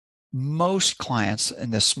most clients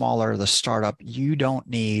in the startup, you don't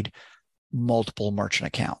need multiple merchant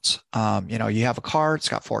accounts. You have a car, it's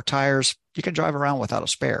got four tires, you can drive around without a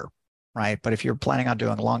spare, right? But if you're planning on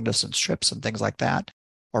doing long distance trips and things like that,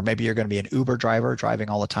 or maybe you're going to be an Uber driver driving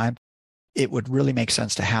all the time, it would really make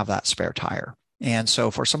sense to have that spare tire. And so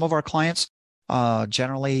for some of our clients,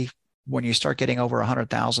 generally, when you start getting over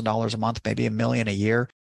 $100,000 a month, maybe $1 million a year,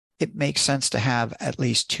 it makes sense to have at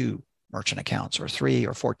least two merchant accounts, or three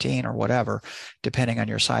or 14 or whatever, depending on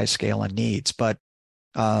your size, scale, and needs. But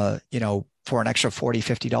for an extra $40,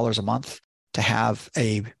 $50 a month, to have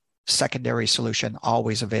a secondary solution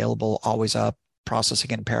always available, always up,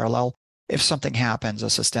 processing in parallel. If something happens, a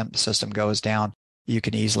system goes down, you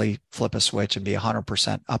can easily flip a switch and be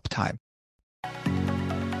 100% uptime.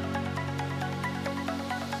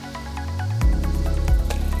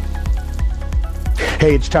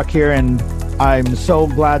 Hey, it's Chuck here, and I'm so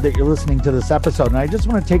glad that you're listening to this episode. And I just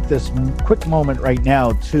want to take this quick moment right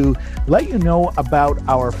now to let you know about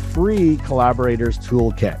our free Collaborators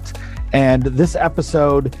Toolkit. And this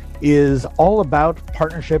episode is all about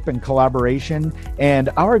partnership and collaboration. And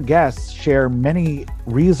our guests share many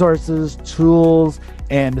resources, tools,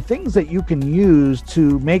 and things that you can use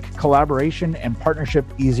to make collaboration and partnership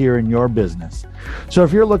easier in your business. So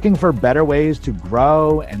if you're looking for better ways to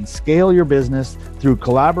grow and scale your business through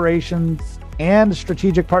collaborations and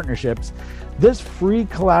strategic partnerships, this free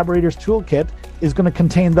Collaborators Toolkit is going to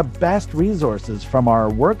contain the best resources from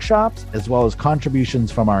our workshops as well as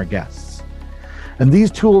contributions from our guests. And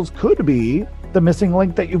these tools could be the missing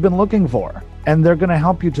link that you've been looking for, and they're going to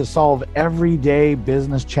help you to solve everyday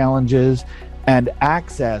business challenges and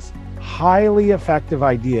access highly effective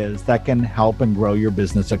ideas that can help and grow your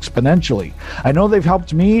business exponentially. I know they've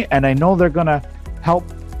helped me, and I know they're going to help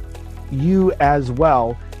you as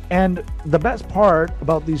well. And the best part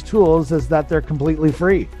about these tools is that they're completely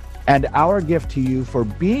free. And our gift to you for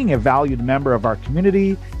being a valued member of our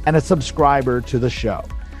community and a subscriber to the show.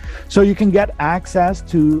 So you can get access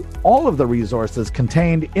to all of the resources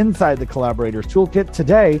contained inside the Collaborators Toolkit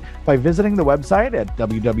today by visiting the website at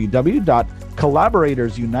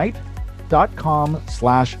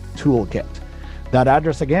www.collaboratorsunite.com/toolkit. That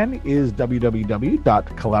address again is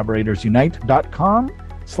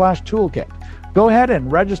www.collaboratorsunite.com/toolkit. Go ahead and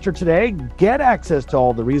register today, get access to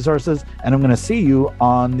all the resources, and I'm going to see you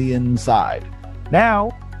on the inside.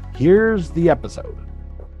 Now, here's the episode.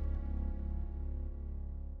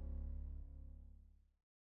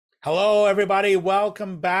 Hello, everybody.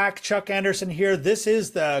 Welcome back. Chuck Anderson here. This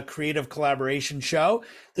is the Creative Collaboration Show,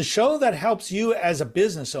 the show that helps you as a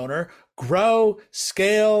business owner grow,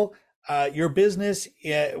 scale your business,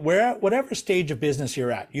 whatever stage of business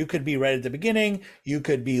you're at. You could be right at the beginning, you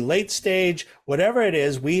could be late stage, whatever it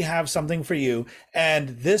is, we have something for you. And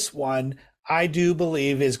this one, I do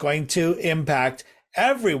believe, is going to impact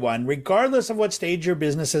everyone, regardless of what stage your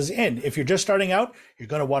business is in. If you're just starting out, you're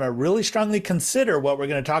going to want to really strongly consider what we're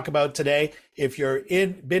going to talk about today. If you're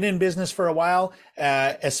been in business for a while,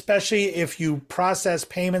 especially if you process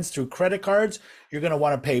payments through credit cards, you're going to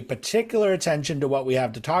want to pay particular attention to what we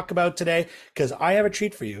have to talk about today, because I have a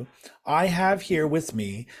treat for you. I have here with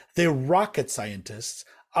me the rocket scientists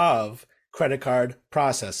of credit card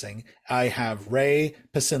processing. I have Ray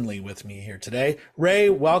Pasinli with me here today. Ray,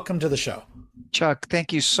 welcome to the show. Chuck,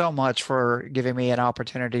 thank you so much for giving me an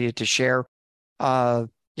opportunity to share. There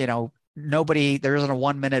isn't a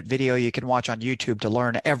 1-minute video you can watch on YouTube to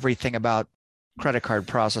learn everything about credit card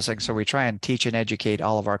processing. So we try and teach and educate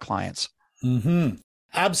all of our clients. Mm-hmm.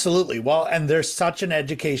 Absolutely. Well, and there's such an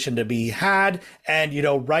education to be had. And,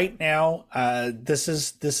 right now, this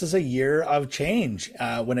is a year of change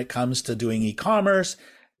when it comes to doing e-commerce,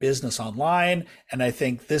 business online. And I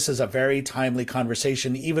think this is a very timely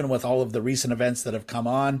conversation, even with all of the recent events that have come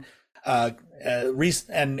on. And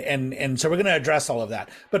so we're going to address all of that.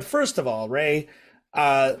 But first of all, Ray,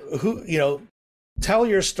 tell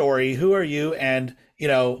your story. Who are you? And,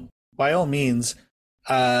 by all means,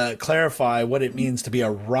 clarify what it means to be a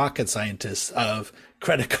rocket scientist of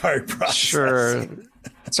credit card processing. Sure.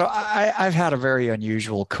 So I've had a very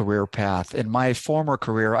unusual career path. In my former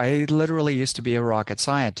career, I literally used to be a rocket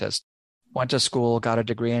scientist. Went to school, got a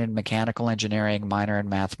degree in mechanical engineering, minor in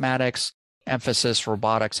mathematics, emphasis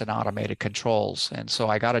robotics and automated controls. And so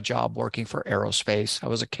I got a job working for aerospace. I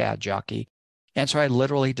was a CAD jockey. And so I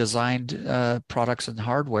literally designed products and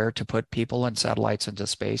hardware to put people and satellites into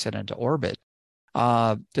space and into orbit.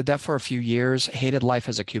 Did that for a few years, hated life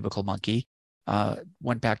as a cubicle monkey.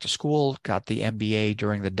 Went back to school, got the MBA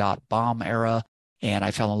during the dot-bomb era, and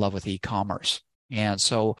I fell in love with e-commerce. And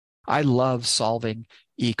so I love solving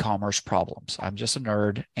e-commerce problems. I'm just a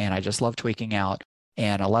nerd, and I just love tweaking out.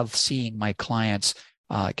 And I love seeing my clients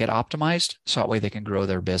get optimized so that way they can grow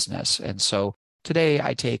their business. And so today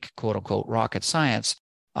I take quote unquote rocket science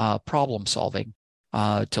problem solving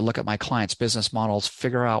to look at my clients' business models,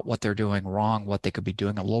 figure out what they're doing wrong, what they could be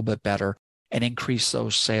doing a little bit better, and increase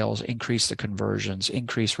those sales, increase the conversions,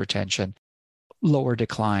 increase retention, lower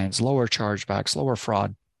declines, lower chargebacks, lower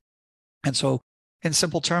fraud. And so, in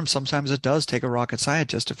simple terms, sometimes it does take a rocket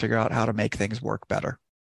scientist to figure out how to make things work better.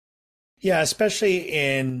 Yeah, especially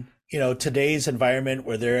in, today's environment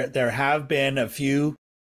where there have been a few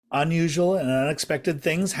unusual and unexpected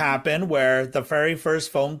things happen where the very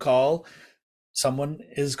first phone call someone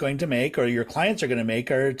is going to make or your clients are going to make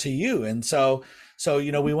are to you. And so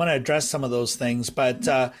we want to address some of those things, but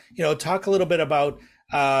talk a little bit about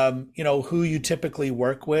who you typically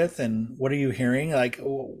work with and what are you hearing? Like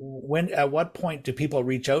at what point do people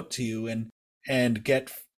reach out to you and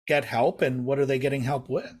get help, and what are they getting help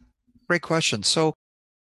with? Great question. So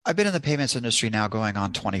I've been in the payments industry now going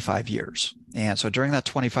on 25 years. And so during that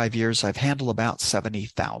 25 years, I've handled about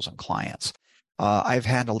 70,000 clients. I've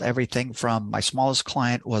handled everything from my smallest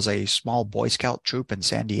client was a small Boy Scout troop in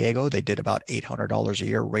San Diego. They did about $800 a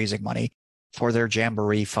year raising money for their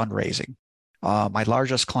Jamboree fundraising. My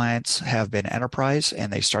largest clients have been enterprise,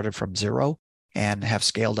 and they started from zero and have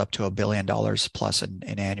scaled up to $1 billion plus in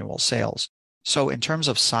annual sales. So in terms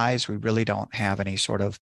of size, we really don't have any sort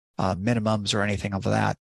of minimums or anything of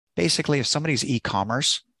that. Basically, if somebody's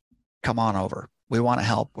e-commerce, come on over. We want to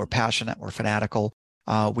help. We're passionate. We're fanatical.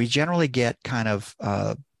 We generally get kind of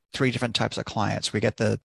three different types of clients. We get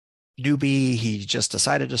the newbie. He just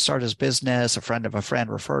decided to start his business. A friend of a friend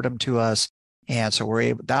referred him to us. And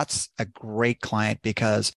so that's a great client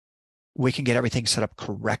because we can get everything set up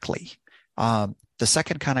correctly. The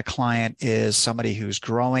second kind of client is somebody who's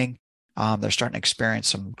growing. They're starting to experience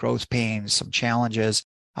some growth pains, some challenges.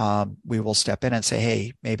 We will step in and say,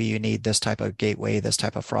 hey, maybe you need this type of gateway, this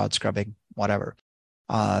type of fraud scrubbing, whatever.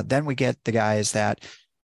 Then we get the guys that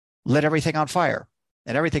lit everything on fire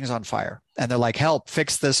and everything's on fire. And they're like, help,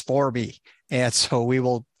 fix this for me. And so we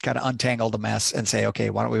will kind of untangle the mess and say, okay,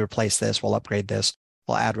 why don't we replace this? We'll upgrade this.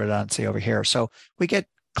 We'll add redundancy over here. So we get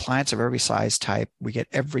clients of every size type. We get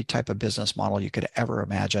every type of business model you could ever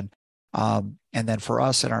imagine. And then for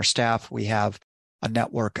us and our staff, we have a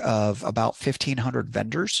network of about 1,500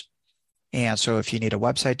 vendors. And so if you need a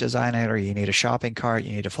website designer, or you need a shopping cart,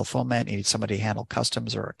 you need a fulfillment, you need somebody to handle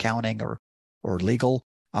customs or accounting or legal,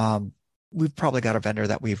 we've probably got a vendor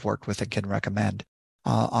that we've worked with and can recommend.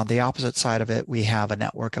 On the opposite side of it, we have a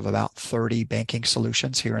network of about 30 banking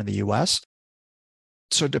solutions here in the US.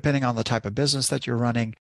 So depending on the type of business that you're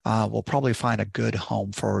running, we'll probably find a good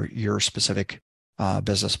home for your specific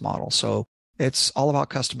business model. So it's all about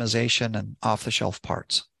customization and off-the-shelf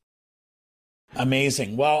parts.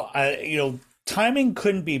 Amazing. Well, timing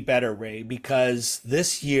couldn't be better, Ray, because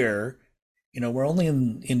this year, we're only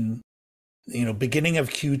in beginning of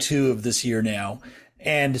Q2 of this year now,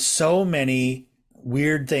 and so many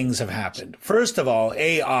weird things have happened. First of all,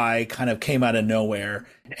 AI kind of came out of nowhere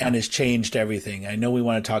and has changed everything. I know we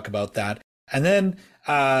want to talk about that. And then,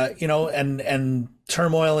 and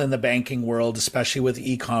turmoil in the banking world, especially with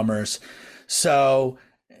e-commerce. So,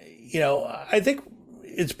 I think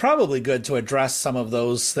it's probably good to address some of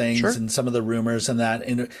those things Sure. and some of the rumors and that,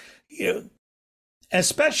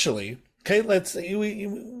 especially, okay,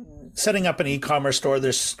 setting up an e-commerce store,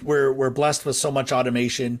 we're blessed with so much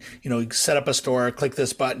automation. You set up a store, click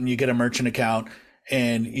this button, you get a merchant account,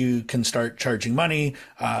 and you can start charging money,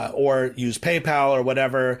 or use PayPal or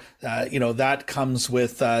whatever. That comes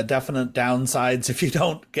with definite downsides if you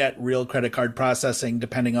don't get real credit card processing,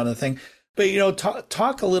 depending on the thing. But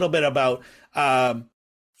talk a little bit about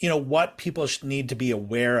what people need to be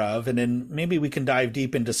aware of, and then maybe we can dive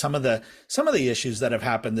deep into some of the issues that have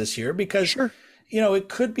happened this year, because Sure. It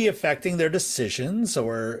could be affecting their decisions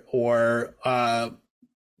or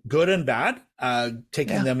good and bad,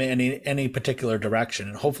 taking them in any particular direction.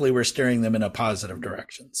 And hopefully we're steering them in a positive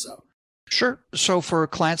direction. So Sure. So for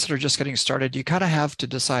clients that are just getting started, you kind of have to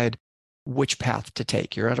decide which path to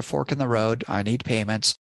take. You're at a fork in the road. I need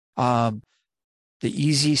payments. The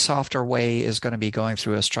easy, softer way is going to be going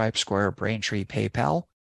through a Stripe, Square, Braintree, PayPal.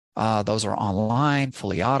 Those are online,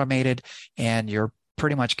 fully automated, and you're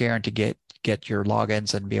pretty much guaranteed to get your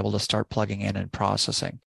logins and be able to start plugging in and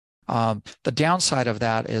processing. The downside of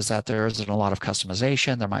that is that there isn't a lot of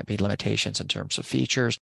customization. There might be limitations in terms of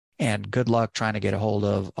features, and good luck trying to get a hold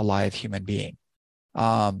of a live human being.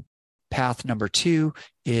 Path number 2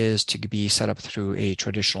 is to be set up through a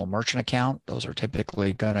traditional merchant account. Those are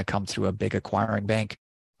typically going to come through a big acquiring bank,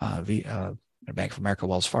 Bank of America,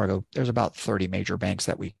 Wells Fargo. There's about 30 major banks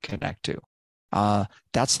that we connect to.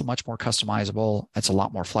 That's the much more customizable. It's a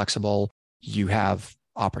lot more flexible. You have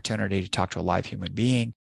opportunity to talk to a live human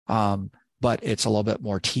being, but it's a little bit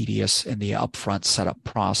more tedious in the upfront setup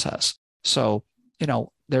process. So,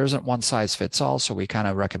 there isn't one size fits all. So we kind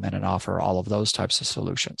of recommend and offer all of those types of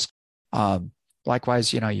solutions.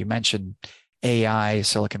 Likewise, you mentioned AI,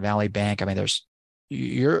 Silicon Valley Bank. I mean,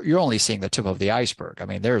 you're only seeing the tip of the iceberg. I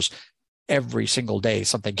mean, there's every single day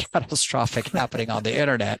something catastrophic happening on the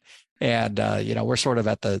internet. And, we're sort of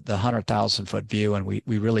at the 100,000 foot view, and we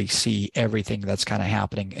really see everything that's kind of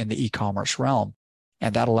happening in the e-commerce realm.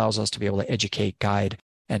 And that allows us to be able to educate, guide,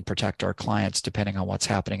 and protect our clients depending on what's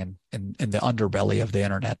happening in the underbelly of the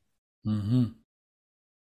internet. Mm-hmm.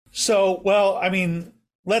 So, well, I mean,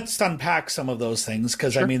 let's unpack some of those things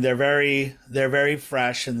because Sure. I mean they're very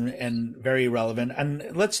fresh and very relevant.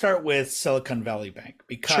 And let's start with Silicon Valley Bank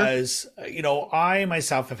because I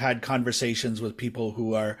myself have had conversations with people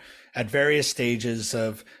who are at various stages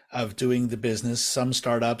of doing the business, some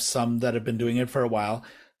startups, some that have been doing it for a while,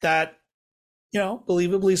 that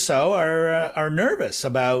believably so, are nervous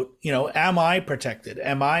about, am I protected?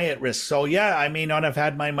 Am I at risk? So yeah, I may not have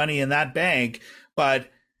had my money in that bank,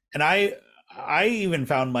 and I even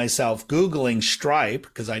found myself Googling Stripe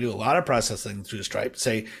because I do a lot of processing through Stripe.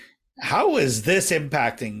 Say, how is this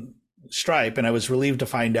impacting Stripe? And I was relieved to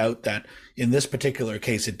find out that in this particular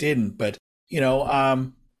case it didn't. But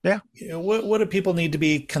Yeah. what do people need to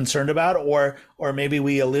be concerned about, or maybe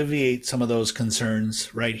we alleviate some of those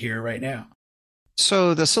concerns right here, right now?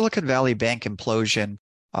 So the Silicon Valley Bank implosion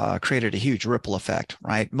created a huge ripple effect,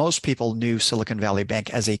 right? Most people knew Silicon Valley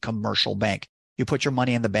Bank as a commercial bank. You put your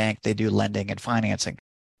money in the bank, they do lending and financing.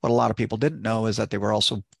 What a lot of people didn't know is that they were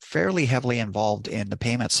also fairly heavily involved in the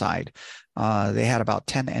payment side. They had about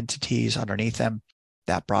 10 entities underneath them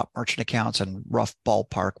that brought merchant accounts, and rough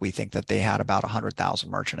ballpark, we think that they had about 100,000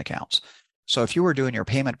 merchant accounts. So if you were doing your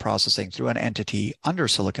payment processing through an entity under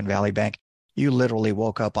Silicon Valley Bank, you literally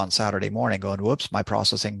woke up on Saturday morning going, whoops, my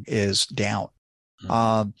processing is down.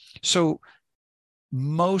 So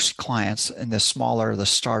most clients in the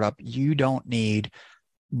startup, you don't need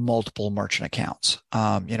multiple merchant accounts.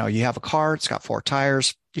 You have a car, it's got four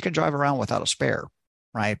tires, you can drive around without a spare,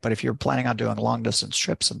 right? But if you're planning on doing long distance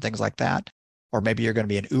trips and things like that, or maybe you're going to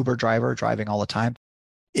be an Uber driver driving all the time,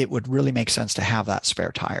 it would really make sense to have that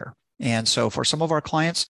spare tire. And so for some of our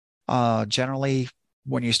clients, generally,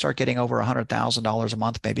 when you start getting over $100,000 a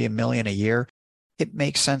month, maybe $1 million a year, it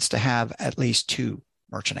makes sense to have at least two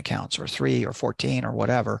merchant accounts, or 3 or 14 or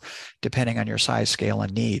whatever, depending on your size, scale,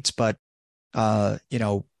 and needs. But, for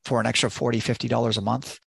an extra $40, $50 a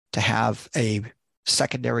month, to have a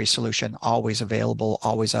secondary solution always available,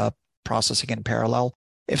 always up, processing in parallel.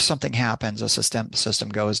 If something happens, a system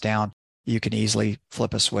goes down, you can easily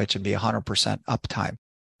flip a switch and be 100% uptime.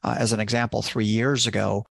 As an example, 3 years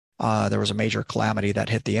ago, there was a major calamity that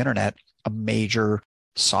hit the internet. A major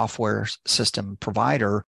software system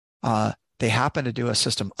provider, they happened to do a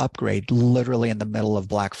system upgrade literally in the middle of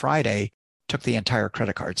Black Friday, took the entire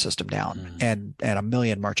credit card system down, and 1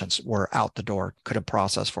 million merchants were out the door, couldn't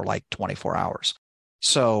process for like 24 hours.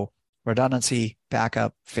 So redundancy,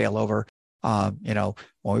 backup, failover.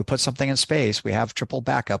 When we put something in space, we have triple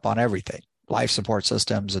backup on everything, life support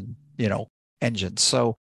systems and, engines.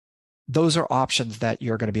 So those are options that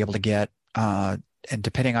you're going to be able to get. And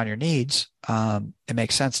depending on your needs, it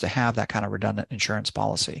makes sense to have that kind of redundant insurance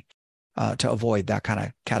policy to avoid that kind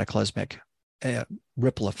of cataclysmic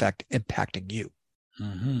ripple effect impacting you.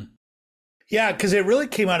 Mm-hmm. Yeah, because it really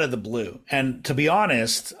came out of the blue. And to be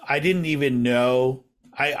honest, I didn't even know.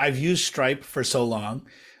 I've used Stripe for so long.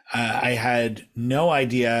 I had no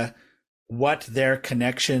idea what their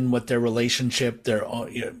connection, what their relationship,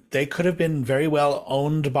 they could have been very well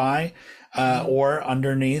owned by or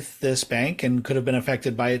underneath this bank and could have been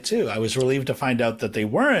affected by it too. I was relieved to find out that they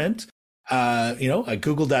weren't. I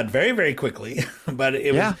Googled that very, very quickly, but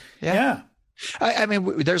it was, yeah. I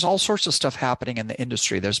mean, there's all sorts of stuff happening in the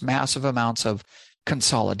industry. There's massive amounts of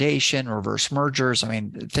consolidation, reverse mergers. I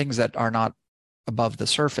mean, things that are not above the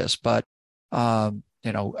surface. But,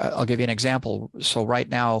 I'll give you an example. So right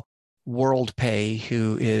now, WorldPay,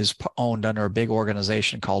 who is owned under a big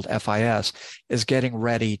organization called FIS, is getting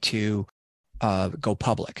ready to go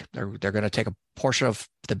public. They're going to take a portion of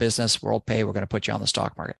the business, WorldPay. We're going to put you on the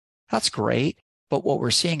stock market. That's great. But what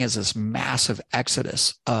we're seeing is this massive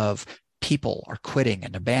exodus of people are quitting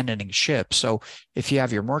and abandoning ship. So if you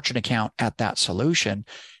have your merchant account at that solution,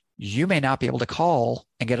 you may not be able to call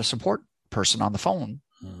and get a support person on the phone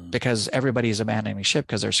because everybody's abandoning ship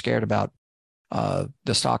because they're scared about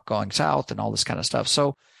the stock going south and all this kind of stuff.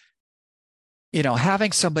 So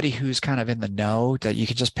having somebody who's kind of in the know that you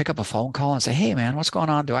can just pick up a phone call and say, "Hey, man, what's going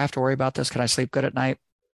on? Do I have to worry about this? Can I sleep good at night?"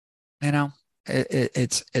 You know,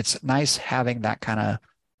 it's nice having that kind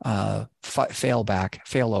of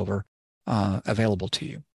failover available to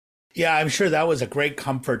you. Yeah, I'm sure that was a great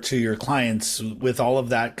comfort to your clients with all of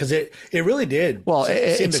that because it really did Well,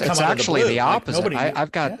 seem to come it's out of the actually blue. the Like opposite. nobody knew.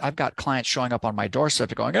 Yeah. I've got clients showing up on my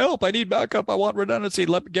doorstep going, "Help! I need backup. I want redundancy.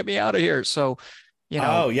 Get me out of here." So, you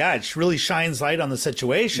know, Oh, yeah, it really shines light on the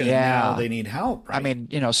situation, and now yeah. they need help, I right?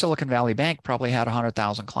 mean, Silicon Valley Bank probably had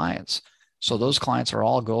 100,000 clients. So Mhm. those clients are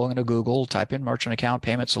all going to Google, type in merchant account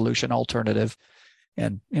payment solution alternative,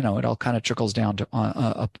 and it all kind of trickles down to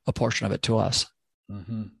a portion of it to us.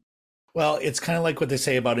 Hmm. Well, it's kind of like what they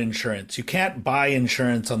say about insurance. You can't buy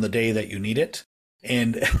insurance on the day that you need it.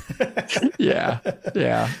 And Yeah.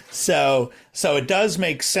 Yeah. so it does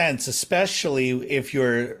make sense, especially if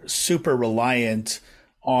you're super reliant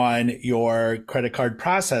on your credit card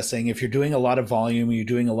processing. If you're doing a lot of volume, you're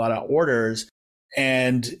doing a lot of orders,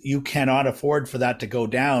 and you cannot afford for that to go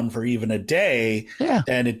down for even a day, Yeah.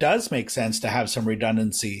 then it does make sense to have some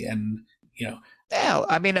redundancy. And, you know, Yeah.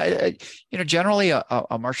 I mean, generally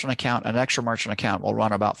a merchant account, an extra merchant account will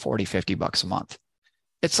run about 40, $50 a month.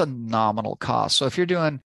 It's a nominal cost. So if you're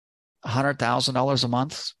doing $100,000 a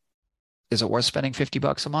month, is it worth spending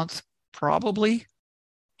 $50 a month? Probably.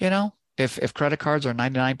 If credit cards are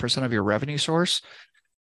 99% of your revenue source,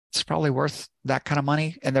 it's probably worth that kind of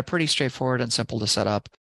money. And they're pretty straightforward and simple to set up.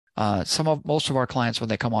 Most of our clients, when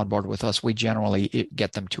they come on board with us, we generally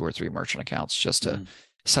get them 2 or 3 merchant accounts just to mm.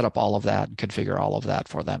 set up all of that and configure all of that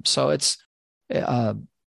for them. So uh,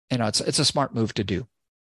 it's a smart move to do.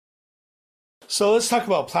 So let's talk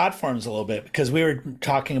about platforms a little bit because we were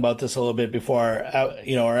talking about this a little bit before,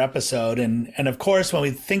 our episode, and of course when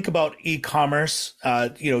we think about e-commerce,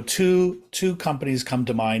 two companies come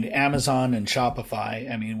to mind: Amazon and Shopify.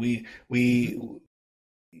 I mean, we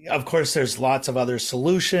of course there's lots of other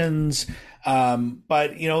solutions,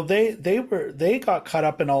 but they got caught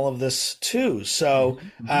up in all of this too. So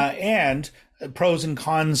Mhm, mhm, and pros and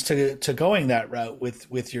cons to going that route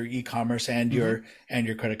with your e-commerce and mhm.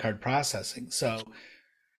 your credit card processing. So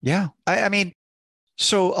Yeah, I mean,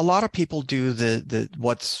 so a lot of people do the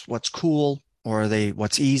what's cool or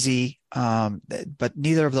what's easy, but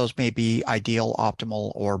neither of those may be ideal,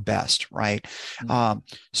 optimal, or best, right? Um,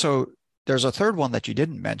 so there's a third one that you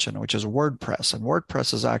didn't mention, which is WordPress, and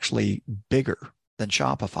WordPress is actually bigger than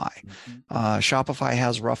Shopify. Mhm. Shopify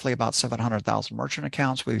has roughly about 700,000 merchant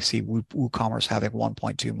accounts. We see WooCommerce having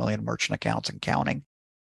 1.2 million merchant accounts and counting.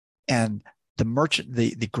 And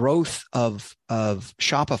the growth of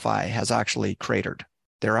Shopify has actually cratered.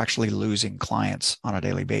 They're actually losing clients on a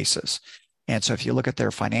daily basis. And so if you look at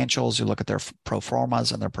their financials, you look at their pro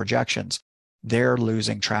formas and their projections, they're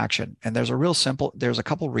losing traction. And there's a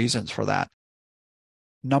couple reasons for that.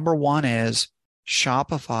 Number one is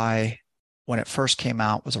Shopify, when it first came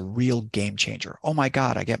out, was a real game changer. Oh my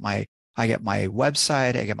God, I get my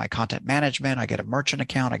website, I get my content management, I get a merchant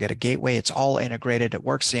account, I get a gateway. It's all integrated. It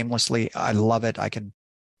works seamlessly. I love it. I can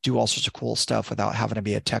do all sorts of cool stuff without having to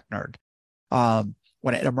be a tech nerd.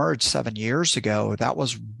 When it emerged 7 years ago, that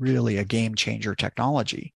was really a game changer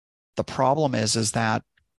technology. The problem is that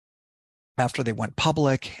after they went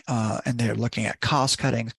public and they're looking at cost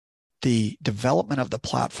cutting, the development of the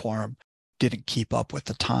platform didn't keep up with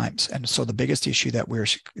the times. And so the biggest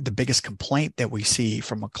complaint that we see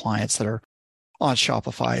from clients that are on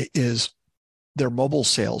Shopify is their mobile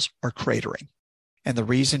sales are cratering. And the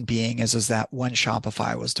reason being is that when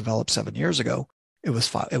Shopify was developed 7 years ago, it was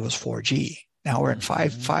 4G. Now we're in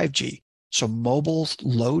Mhm. 5G. So mobile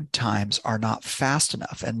load times are not fast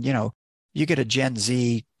enough. And you get a Gen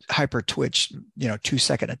Z hyper twitch,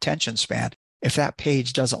 2-second attention span. If that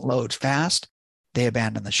page doesn't load fast, they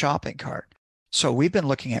abandon the shopping cart. So we've been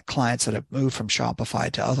looking at clients that have moved from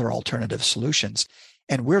Shopify to other alternative solutions,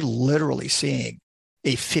 and we're literally seeing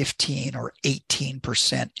a 15 or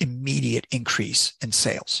 18% immediate increase in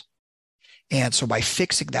sales. And so by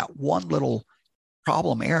fixing that one little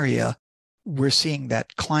problem area, we're seeing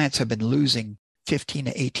that clients have been losing 15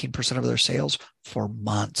 to 18% of their sales for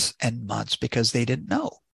months and months because they didn't know.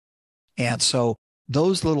 And so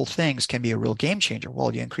those little things can be a real game changer.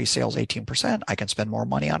 Well, you increase sales 18%, I can spend more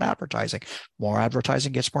money on advertising. More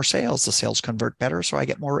advertising gets more sales. The sales convert better, so I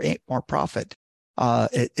get more profit.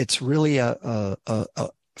 It's really a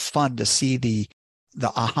fun to see the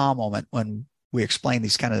aha moment when we explain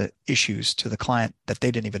these kind of issues to the client that they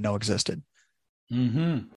didn't even know existed.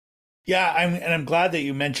 Mhm. Yeah, I'm glad that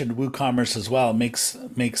you mentioned WooCommerce as well. It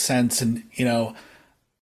makes sense, and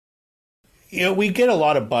we get a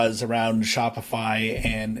lot of buzz around Shopify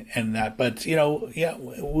and that, but yeah,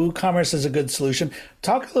 WooCommerce is a good solution.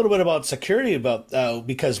 Talk a little bit about security about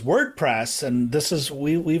because WordPress, and this is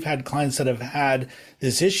we've had clients that have had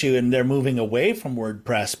this issue and they're moving away from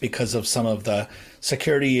WordPress because of some of the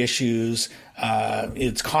security issues.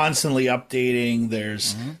 It's constantly updating.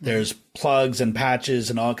 There's plugs and patches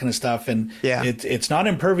and all kind of stuff, and Yeah. it's not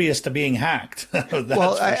impervious to being hacked.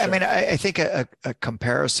 Well, I mean, I think a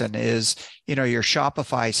comparison is, your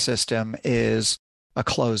Shopify system is a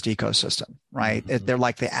closed ecosystem, right? They're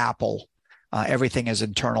like the Apple. Everything is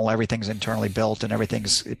internal, everything's internally built, and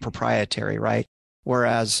everything's proprietary, right?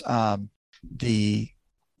 Whereas the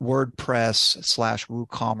WordPress /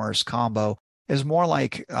 WooCommerce combo is more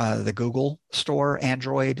like the Google Store,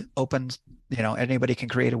 Android, open, anybody can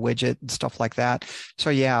create a widget and stuff like that. So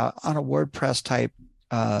yeah, on a WordPress type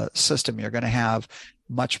system, you're going to have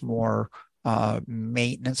much more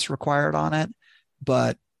maintenance required on it,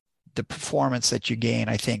 but the performance that you gain,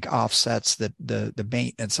 I think, offsets the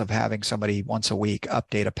maintenance of having somebody once a week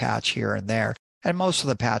update a patch here and there. And most of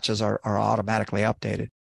the patches are automatically updated.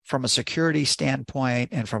 From a security standpoint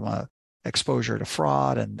and from a exposure to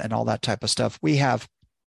fraud and all that type of stuff, we have,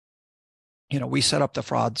 we set up the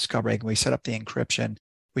fraud discovering, we set up the encryption,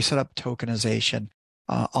 we set up tokenization,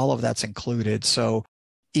 all of that's included. So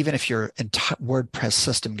even if your entire WordPress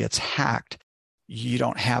system gets hacked, you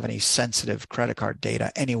don't have any sensitive credit card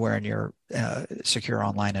data anywhere in your secure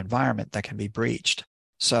online environment that can be breached.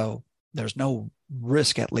 So there's no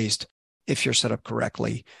risk, at least if you're set up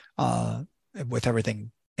correctly, with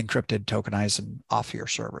everything encrypted, tokenized, and off your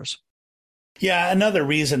servers. Yeah, another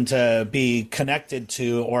reason to be connected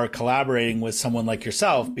to or collaborating with someone like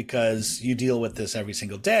yourself, because you deal with this every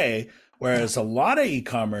single day, whereas a lot of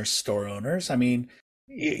e-commerce store owners, I mean,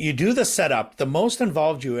 you do the setup. The most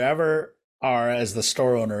involved you ever are as the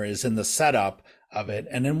store owner is in the setup of it.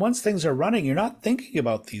 And then once things are running, you're not thinking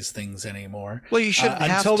about these things anymore. Well, you shouldn't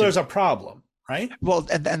have until to. There's a problem, right? Well,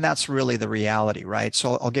 and that's really the reality, right?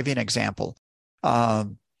 So I'll give you an example.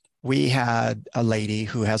 We had a lady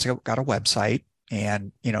who got a website,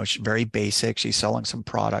 and she's very basic. She's selling some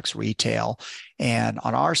products retail, and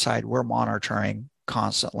on our side, we're monitoring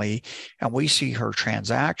constantly, and we see her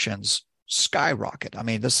transactions skyrocket. I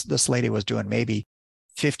mean, this lady was doing maybe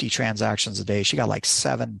 50 transactions a day. She got like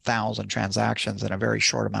 7,000 transactions in a very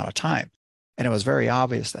short amount of time, and it was very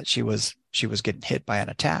obvious that she was getting hit by an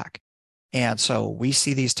attack. And so we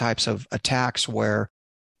see these types of attacks where,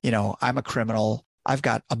 I'm a criminal. I've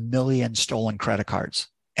got 1 million stolen credit cards,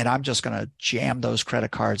 and I'm just going to jam those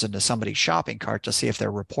credit cards into somebody's shopping cart to see if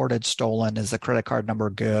they're reported stolen. Is the credit card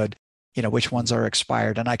number good? Which ones are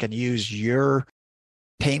expired? And I can use your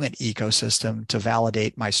payment ecosystem to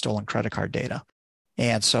validate my stolen credit card data.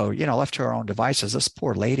 And so, left to our own devices, this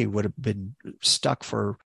poor lady would have been stuck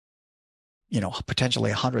for,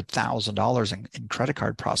 potentially $100,000 in credit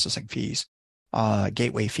card processing fees,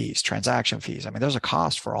 gateway fees, transaction fees. I mean, there's a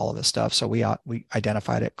cost for all of this stuff. So we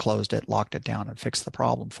identified it, closed it, locked it down, and fixed the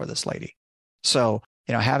problem for this lady. So,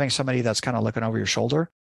 having somebody that's kind of looking over your shoulder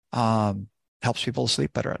helps people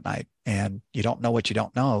sleep better at night. And you don't know what you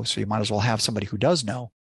don't know. So you might as well have somebody who does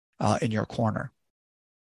know in your corner.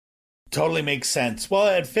 Totally makes sense. Well,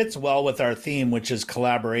 it fits well with our theme, which is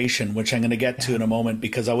collaboration, which I'm going to get to in a moment,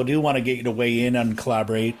 because I do want to get you to weigh in on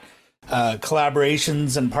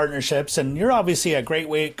collaborations and partnerships. And you're obviously a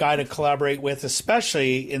great guy to collaborate with,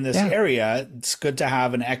 especially in this area. It's good to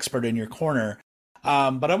have an expert in your corner.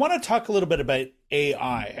 But I want to talk a little bit about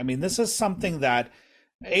AI. I mean, this is something that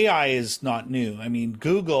AI is not new. I mean,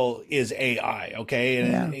 Google is AI, okay?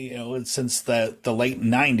 And, since the late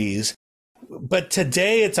 90s. But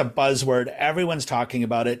today it's a buzzword. Everyone's talking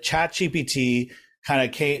about it. ChatGPT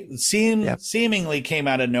kind of seemingly came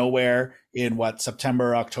out of nowhere in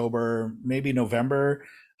September, October, maybe November.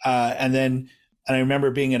 And I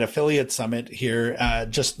remember being at Affiliate Summit here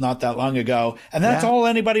just not that long ago. And that's all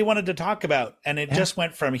anybody wanted to talk about. And it just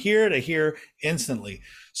went from here to here instantly.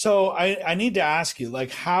 So I need to ask you,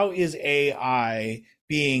 how is AI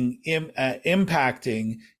being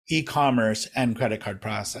impacting e-commerce and credit card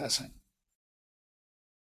processing?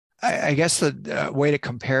 I guess the way to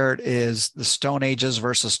compare it is the Stone Ages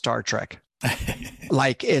versus Star Trek.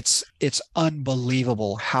 It's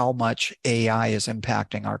unbelievable how much AI is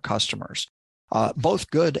impacting our customers,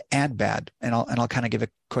 both good and bad. And I'll kind of give a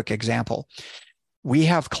quick example. We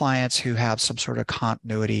have clients who have some sort of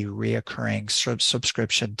continuity, reoccurring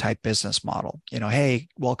subscription type business model. Hey,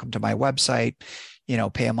 welcome to my website.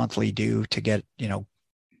 Pay a monthly due to get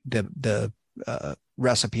the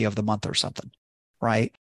recipe of the month or something,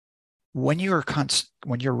 right? when you're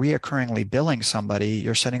reoccurringly billing somebody,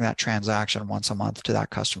 you're sending that transaction once a month to that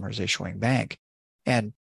customer's issuing bank.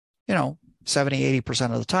 And, 70,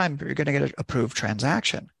 80% of the time, you're going to get an approved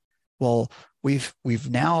transaction. Well, we've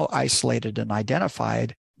now isolated and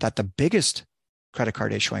identified that the biggest credit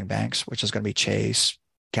card issuing banks, which is going to be Chase,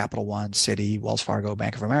 Capital One, Citi, Wells Fargo,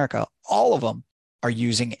 Bank of America, all of them are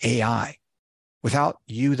using AI without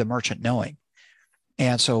you, the merchant, knowing.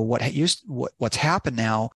 And so what's happened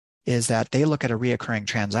now is that they look at a reoccurring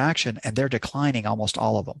transaction and they're declining almost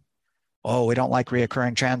all of them. Oh, we don't like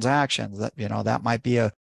reoccurring transactions. That might be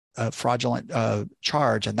a fraudulent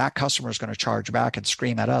charge, and that customer is going to charge back and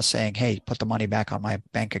scream at us saying, "Hey, put the money back on my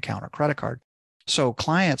bank account or credit card." So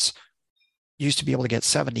clients used to be able to get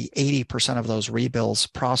 70, 80% of those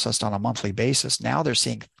rebills processed on a monthly basis. Now they're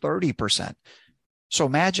seeing 30%. So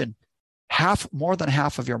imagine more than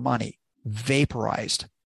half of your money vaporized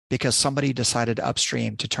because somebody decided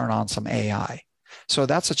upstream to turn on some AI. So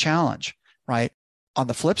that's a challenge, right? On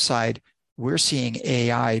the flip side, we're seeing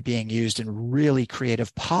AI being used in really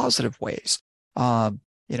creative, positive ways.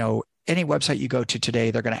 Any website you go to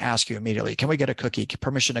today, they're going to ask you immediately, can we get a cookie,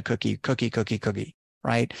 permission to cookie,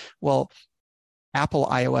 right? Well, Apple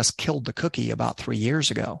iOS killed the cookie about 3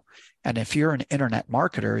 years ago. And if you're an internet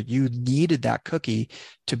marketer, you needed that cookie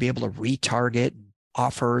to be able to retarget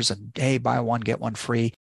offers and, hey, buy one, get one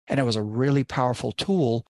free. And it was a really powerful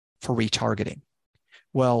tool for retargeting.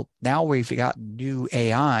 Well, now we've got new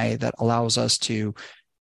AI that allows us to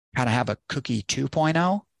kind of have a cookie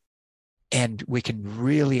 2.0, and we can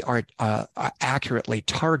really accurately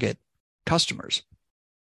target customers.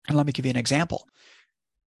 And let me give you an example.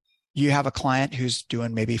 You have a client who's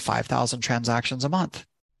doing maybe 5,000 transactions a month.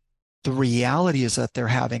 The reality is that they're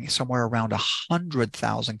having somewhere around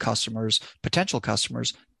 100,000 customers, potential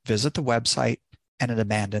customers, visit the website and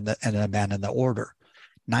abandon the order.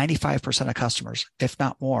 95% of customers, if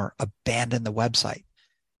not more, abandon the website.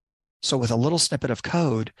 So with a little snippet of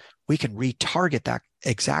code, we can retarget that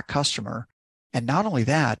exact customer. And not only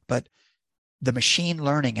that, but the machine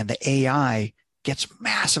learning and the AI gets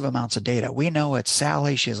massive amounts of data. We know it's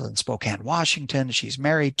Sally. She's in Spokane, Washington. She's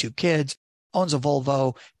married, 2 kids, owns a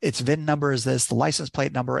Volvo. Its VIN number is this, the license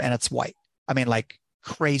plate number, and it's white. I mean, like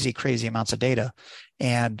crazy, crazy amounts of data.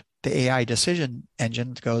 And the AI decision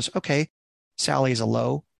engine goes, okay, Sally is a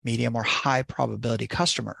low, medium, or high probability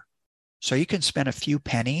customer. So you can spend a few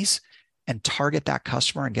pennies and target that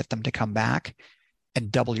customer and get them to come back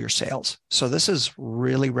and double your sales. So this is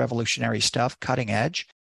really revolutionary stuff, cutting edge,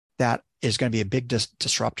 that is going to be a big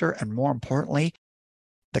disruptor. And more importantly,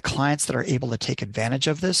 the clients that are able to take advantage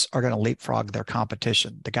of this are going to leapfrog their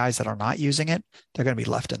competition. The guys that are not using it, they're going to be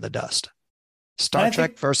left in the dust. Star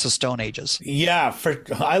Trek versus Stone Ages. Yeah,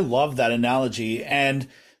 I love that analogy. And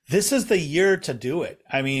this is the year to do it.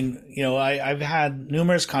 I mean, I've had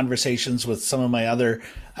numerous conversations with some of my other,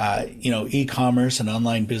 e-commerce and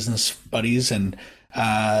online business buddies. And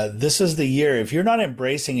this is the year. If you're not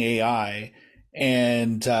embracing AI,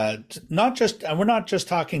 and we're not just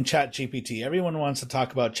talking Chat GPT. Everyone wants to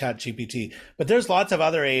talk about Chat GPT, but there's lots of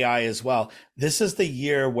other AI as well. This is the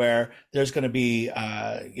year where there's going to be,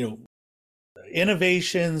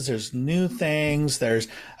 innovations. There's new things. This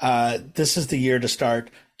is the year to start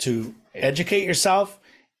to educate yourself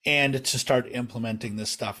and to start implementing this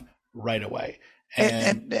stuff right away.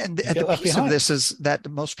 And the piece of this is that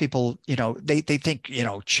most people, they think,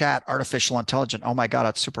 chat, artificial intelligence, oh my God,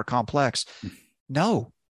 it's super complex.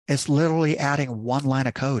 No, it's literally adding one line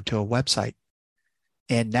of code to a website.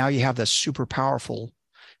 And now you have this super powerful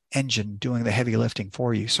engine doing the heavy lifting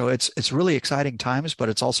for you. So it's really exciting times, but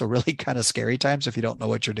it's also really kind of scary times if you don't know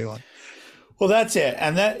what you're doing. Well, that's it.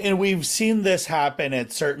 And we've seen this happen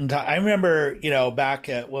at certain times. I remember, back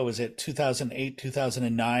at, 2008,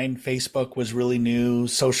 2009, Facebook was really new.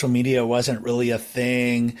 Social media wasn't really a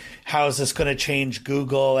thing. How is this going to change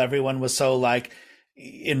Google? Everyone was so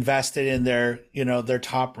invested in their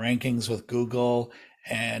top rankings with Google.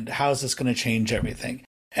 And how is this going to change everything?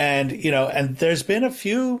 And, and there's been a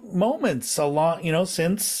few moments along,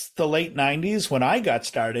 since the late 90s when I got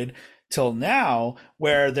started till now,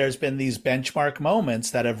 where there's been these benchmark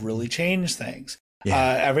moments that have really changed things.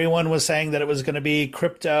 Yeah. Everyone was saying that it was going to be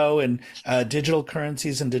crypto and digital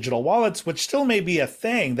currencies and digital wallets, which still may be a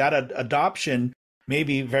thing. That adoption may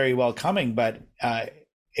be very well coming, but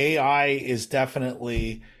AI is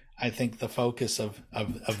definitely, I think, the focus of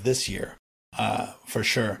this year, for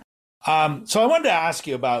sure. So I wanted to ask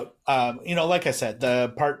you about, like I said,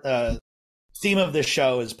 the theme of this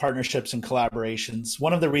show is partnerships and collaborations.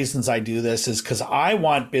 One of the reasons I do this is because I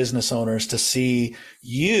want business owners to see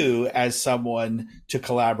you as someone to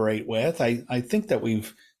collaborate with. I think that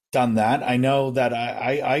we've done that. I know that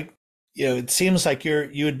it seems like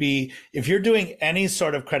you would be, if you're doing any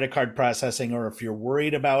sort of credit card processing, or if you're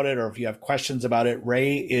worried about it, or if you have questions about it,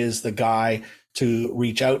 Ray is the guy to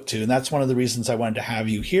reach out to. And that's one of the reasons I wanted to have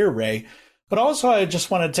you here, Ray. But also I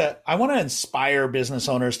want to inspire business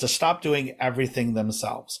owners to stop doing everything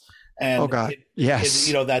themselves. And oh God,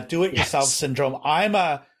 yes, that do-it-yourself yes, syndrome. I'm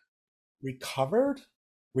a recovering,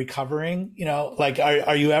 like,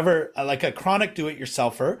 are you ever like a chronic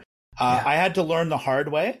do-it-yourselfer? yeah. I had to learn the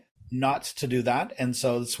hard way not to do that. And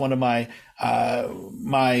so it's one of my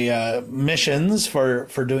missions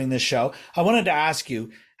for doing this show. I wanted to ask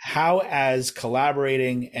you, how has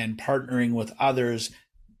collaborating and partnering with others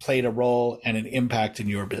played a role and an impact in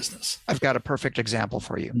your business? I've got a perfect example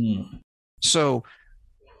for you. So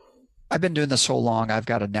I've been doing this so long, I've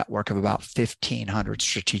got a network of about 1,500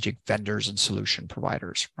 strategic vendors and solution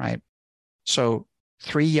providers, right? So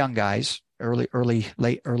 3 young guys, early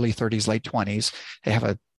 30s, late 20s, they have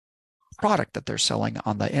a product that they're selling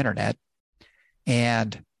on the internet,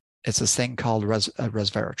 and it's this thing called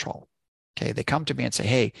resveratrol. Okay, they come to me and say,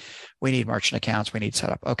 "Hey, we need merchant accounts. We need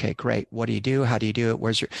setup." Okay, great. What do you do? How do you do it?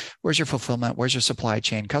 Where's your fulfillment? Where's your supply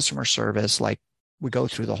chain? Customer service? Like, we go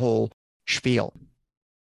through the whole spiel.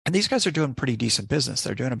 And these guys are doing pretty decent business.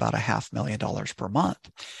 They're doing about $500,000 per month.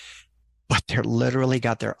 But they're literally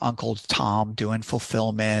got their Uncle Tom doing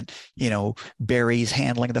fulfillment, Barry's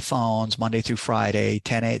handling the phones Monday through Friday,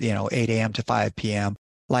 8 a.m. to 5 p.m.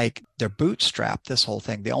 Like, they're bootstrapped, this whole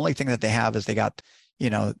thing. The only thing that they have is they got,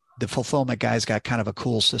 the fulfillment guys got kind of a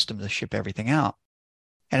cool system to ship everything out.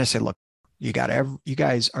 And I said, look, you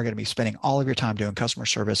guys are going to be spending all of your time doing customer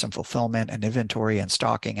service and fulfillment and inventory and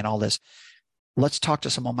stocking and all this. Let's talk to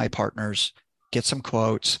some of my partners, get some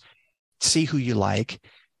quotes, see who you like,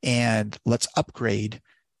 and let's upgrade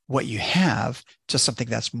what you have to something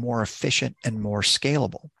that's more efficient and more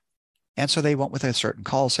scalable. And so they went with a certain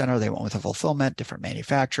call center, they went with a fulfillment, different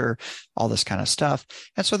manufacturer, all this kind of stuff.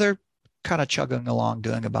 And so they're kind of chugging along,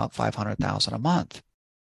 doing about $500,000 a month.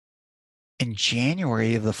 In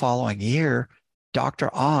January of the following year, Dr.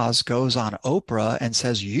 Oz goes on Oprah and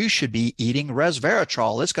says, "You should be eating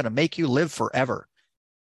resveratrol. It's going to make you live forever."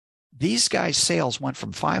 These guys' sales went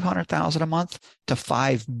from $500,000 a month to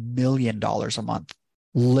 $5 million a month,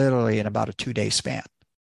 literally in about a 2-day span.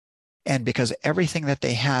 And because everything that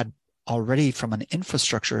they had already from an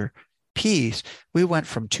infrastructure piece, we went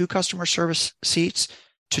from 2 customer service seats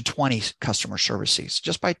to 20 customer service seats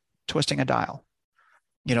just by twisting a dial.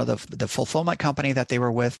 The fulfillment company that they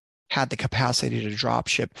were with had the capacity to drop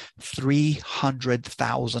ship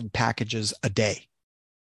 300,000 packages a day.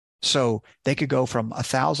 So they could go from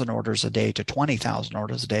 1,000 orders a day to 20,000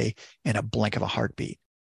 orders a day in a blink of a heartbeat.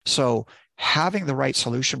 So having the right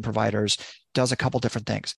solution providers does a couple different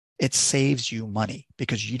things. It saves you money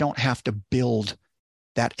because you don't have to build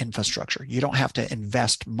that infrastructure. You don't have to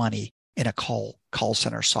invest money in a call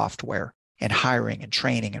center software and hiring and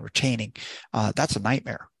training and retaining. That's a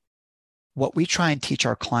nightmare. What we try and teach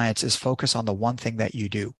our clients is focus on the one thing that you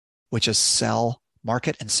do, which is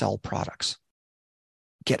market and sell products.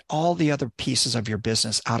 Get all the other pieces of your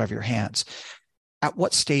business out of your hands. At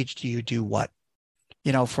what stage do you do what?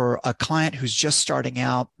 For a client who's just starting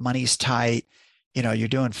out, money's tight, you're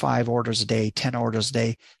doing 5 orders a day, 10 orders a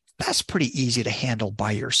day. That's pretty easy to handle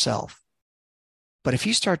by yourself. But if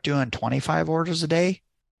you start doing 25 orders a day,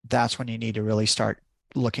 that's when you need to really start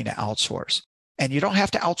looking to outsource. And you don't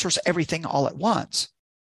have to outsource everything all at once.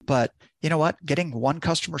 But you know what? Getting 1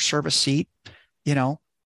 customer service seat,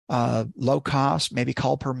 low cost, maybe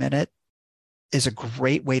call per minute, is a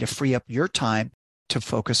great way to free up your time to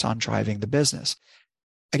focus on driving the business.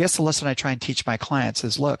 I guess the lesson I try and teach my clients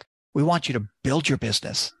is, look, we want you to build your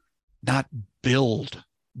business, not build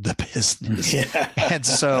the business. Yeah. And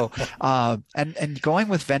so, and going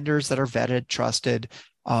with vendors that are vetted, trusted,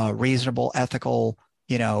 reasonable, ethical,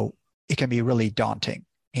 it can be really daunting.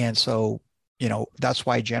 And so, that's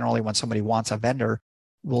why generally when somebody wants a vendor,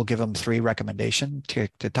 we'll give them 3 recommendations: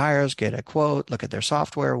 kick the tires, get a quote, look at their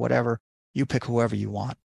software, whatever. You pick whoever you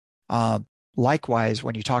want. Likewise,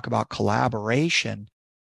 when you talk about collaboration,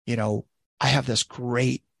 I have this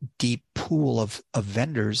great deep pool of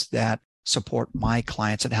vendors that support my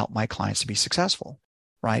clients and help my clients to be successful,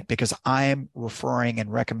 right? Because I'm referring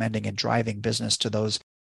and recommending and driving business to those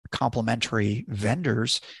complementary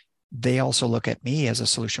vendors. They also look at me as a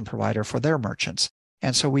solution provider for their merchants.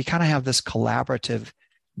 And so we kind of have this collaborative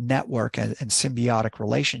network and symbiotic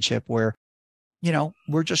relationship where,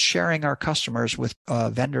 we're just sharing our customers with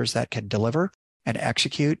vendors that can deliver and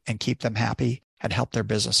execute and keep them happy and help their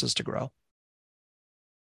businesses to grow.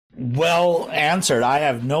 Well answered. I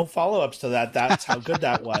have no follow-ups to that. That's how good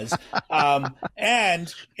that was.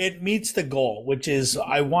 And it meets the goal, which is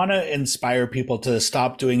I want to inspire people to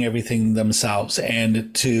stop doing everything themselves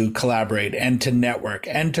and to collaborate and to network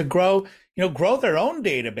and to grow, grow their own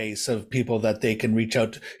database of people that they can reach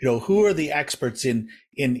out to, who are the experts in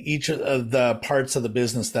each of the parts of the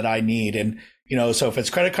business that I need. And, so if it's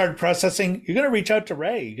credit card processing, you're going to reach out to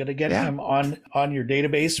Ray. You're going to get him on your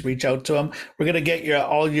database, reach out to him. We're going to get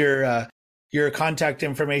all your contact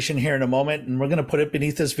information here in a moment, and we're going to put it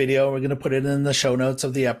beneath this video. We're going to put it in the show notes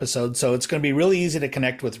of the episode. So it's going to be really easy to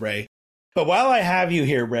connect with Ray. But while I have you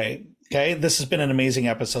here, Ray, okay, this has been an amazing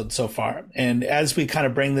episode so far. And as we kind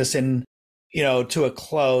of bring this in, to a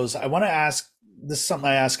close, I want to ask, this is something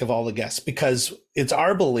I ask of all the guests, because it's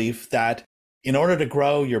our belief that in order to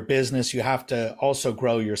grow your business, you have to also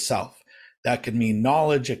grow yourself. That can mean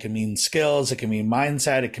knowledge, it can mean skills, it can mean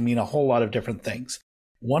mindset, it can mean a whole lot of different things.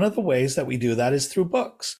 One of the ways that we do that is through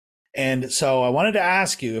books. And so I wanted to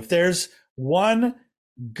ask you if there's one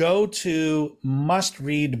go-to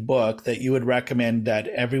must-read book that you would recommend that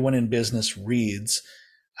everyone in business reads,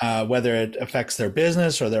 whether it affects their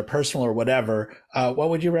business or their personal or whatever, what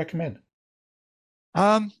would you recommend?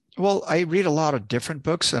 Well, I read a lot of different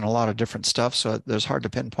books and a lot of different stuff, so there's hard to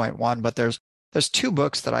pinpoint one, but there's two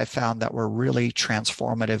books that I found that were really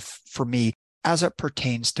transformative for me as it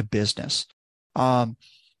pertains to business.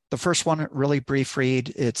 The first one, really brief read.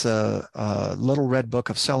 It's a Little Red Book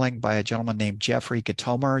of Selling by a gentleman named Jeffrey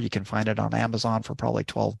Gitomer. You can find it on Amazon for probably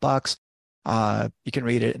 $12. You can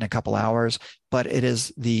read it in a couple hours, but it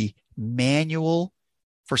is the manual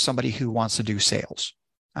for somebody who wants to do sales.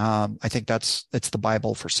 I think it's the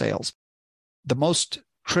Bible for sales. The most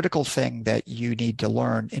critical thing that you need to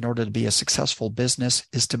learn in order to be a successful business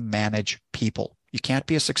is to manage people. You can't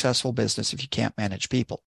be a successful business if you can't manage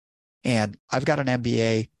people. And I've got an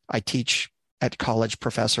MBA. I teach at college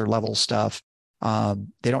professor level stuff.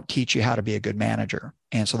 They don't teach you how to be a good manager.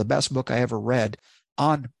 And so the best book I ever read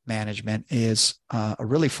on management is a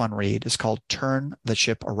really fun read. It's called Turn the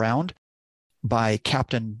Ship Around by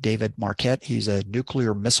Captain David Marquette. He's a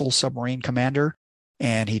nuclear missile submarine commander,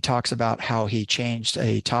 and he talks about how he changed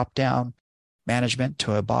a top-down management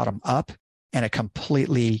to a bottom-up, and it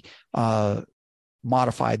completely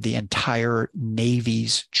modified the entire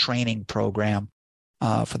Navy's training program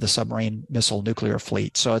for the submarine missile nuclear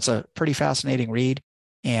fleet. So it's a pretty fascinating read,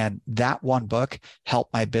 and that one book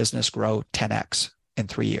helped my business grow 10x in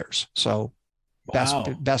 3 years. So wow.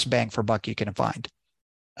 best bang for buck you can find.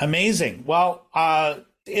 Amazing. Well,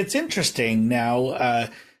 it's interesting now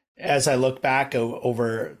as I look back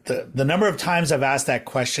over the number of times I've asked that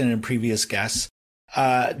question in previous guests,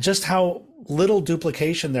 just how little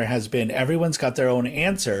duplication there has been. Everyone's got their own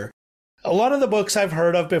answer. A lot of the books I've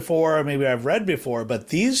heard of before, or maybe I've read before, but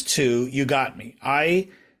these two, you got me. I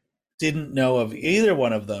didn't know of either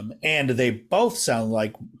one of them, and they both sound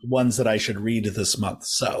like ones that I should read this month.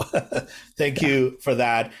 So thank you for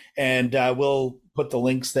that. And we'll put the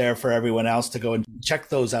links there for everyone else to go and check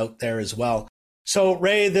those out there as well. So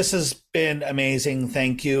Ray, this has been amazing.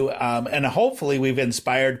 Thank you. And hopefully we've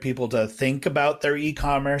inspired people to think about their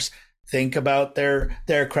e-commerce, think about their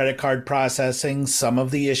credit card processing, some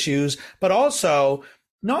of the issues, but also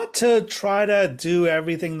not to try to do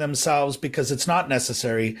everything themselves, because it's not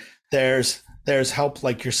necessary. There's help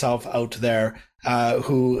like yourself out there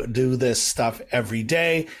who do this stuff every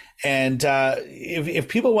day. And if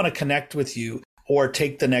people want to connect with you or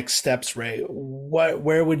take the next steps, Ray,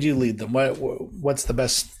 where would you lead them? What's the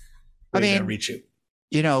best way to reach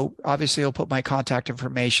you? Obviously I'll put my contact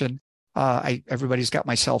information. Everybody's got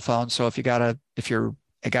my cell phone. So if you got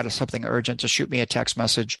something urgent, just shoot me a text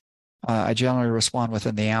message. I generally respond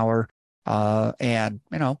within the hour. And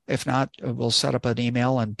if not, we'll set up an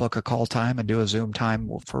email and book a call time and do a Zoom time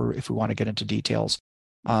for if we want to get into details.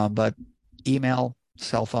 But email,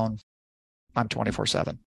 cell phone, I'm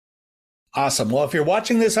 24/7. Awesome. Well, if you're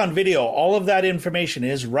watching this on video, all of that information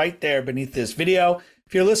is right there beneath this video.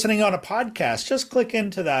 If you're listening on a podcast, just click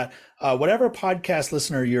into that, whatever podcast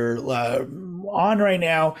listener you're on right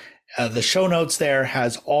now. The show notes there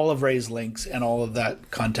has all of Ray's links and all of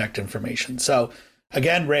that contact information. So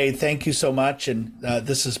again, Ray, thank you so much. And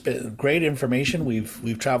this has been great information.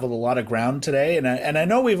 We've traveled a lot of ground today, and I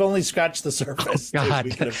know we've only scratched the surface. Oh,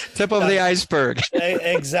 God, tip of the iceberg.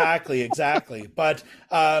 Exactly. But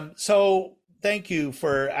so thank you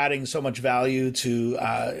for adding so much value to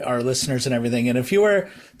our listeners and everything. And if you were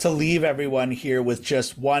to leave everyone here with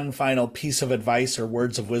just one final piece of advice or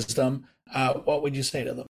words of wisdom, what would you say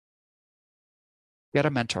to them? Get a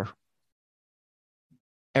mentor.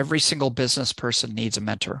 Every single business person needs a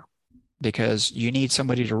mentor. because you need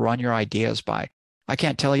somebody to run your ideas by. I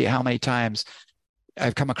can't tell you how many times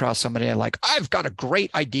I've come across somebody like, I've got a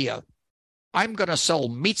great idea. I'm going to sell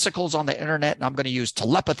meatsicles on the internet and I'm going to use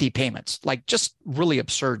telepathy payments, like just really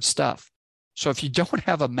absurd stuff. So if you don't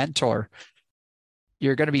have a mentor,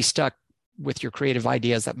 you're going to be stuck with your creative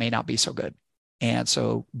ideas that may not be so good. And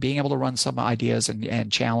so being able to run some ideas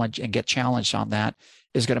and challenge and get challenged on that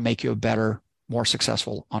is going to make you a better, more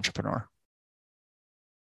successful entrepreneur.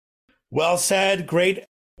 Well said. Great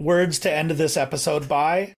words to end this episode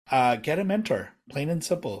by. Get a mentor, plain and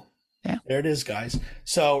simple. Yeah. There it is, guys.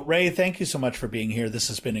 So, Ray, thank you so much for being here. This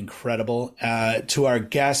has been incredible. To our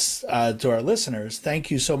guests, to our listeners, thank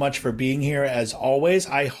you so much for being here as always.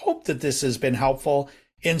 I hope that this has been helpful,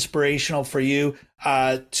 inspirational for you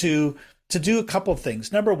to do a couple of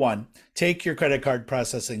things. Number one, take your credit card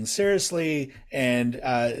processing seriously. And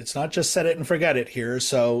it's not just set it and forget it here.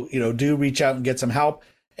 So, do reach out and get some help.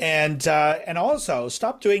 And also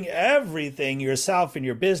stop doing everything yourself in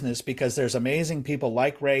your business, because there's amazing people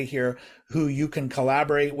like Ray here who you can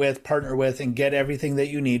collaborate with, partner with, and get everything that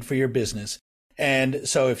you need for your business. And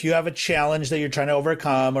so if you have a challenge that you're trying to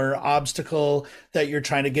overcome or obstacle that you're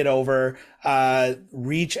trying to get over,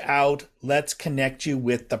 reach out. Let's connect you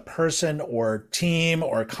with the person or team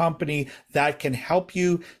or company that can help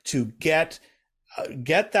you to get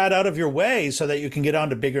that out of your way so that you can get on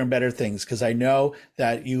to bigger and better things. Because I know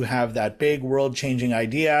that you have that big world-changing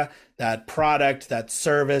idea, that product, that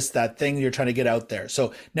service, that thing you're trying to get out there.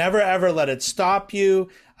 So never, ever let it stop you.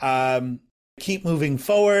 Keep moving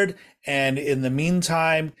forward. And in the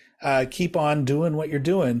meantime, keep on doing what you're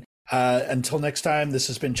doing. Until next time, this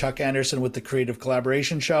has been Chuck Anderson with the Creative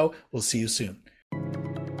Collaboration Show. We'll see you soon.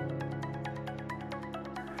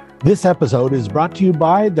 This episode is brought to you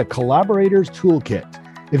by the Collaborators Toolkit.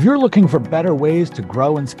 If you're looking for better ways to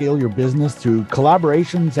grow and scale your business through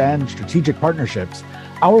collaborations and strategic partnerships,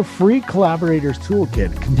 our free Collaborators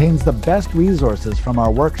Toolkit contains the best resources from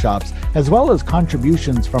our workshops as well as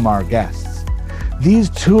contributions from our guests.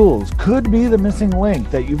 These tools could be the missing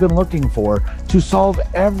link that you've been looking for to solve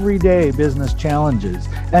everyday business challenges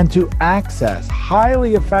and to access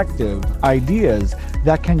highly effective ideas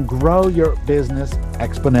that can grow your business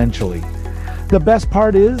exponentially. The best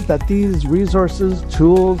part is that these resources,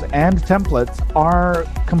 tools, and templates are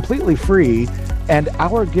completely free and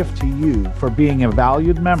our gift to you for being a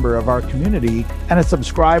valued member of our community and a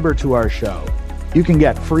subscriber to our show. You can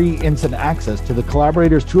get free instant access to the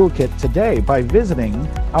Collaborators Toolkit today by visiting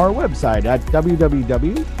our website at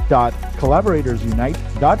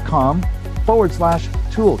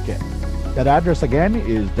www.collaboratorsunite.com/toolkit. That address again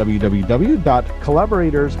is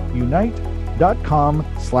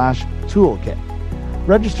www.collaboratorsunite.com/toolkit.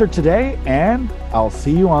 Register today and I'll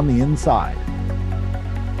see you on the inside.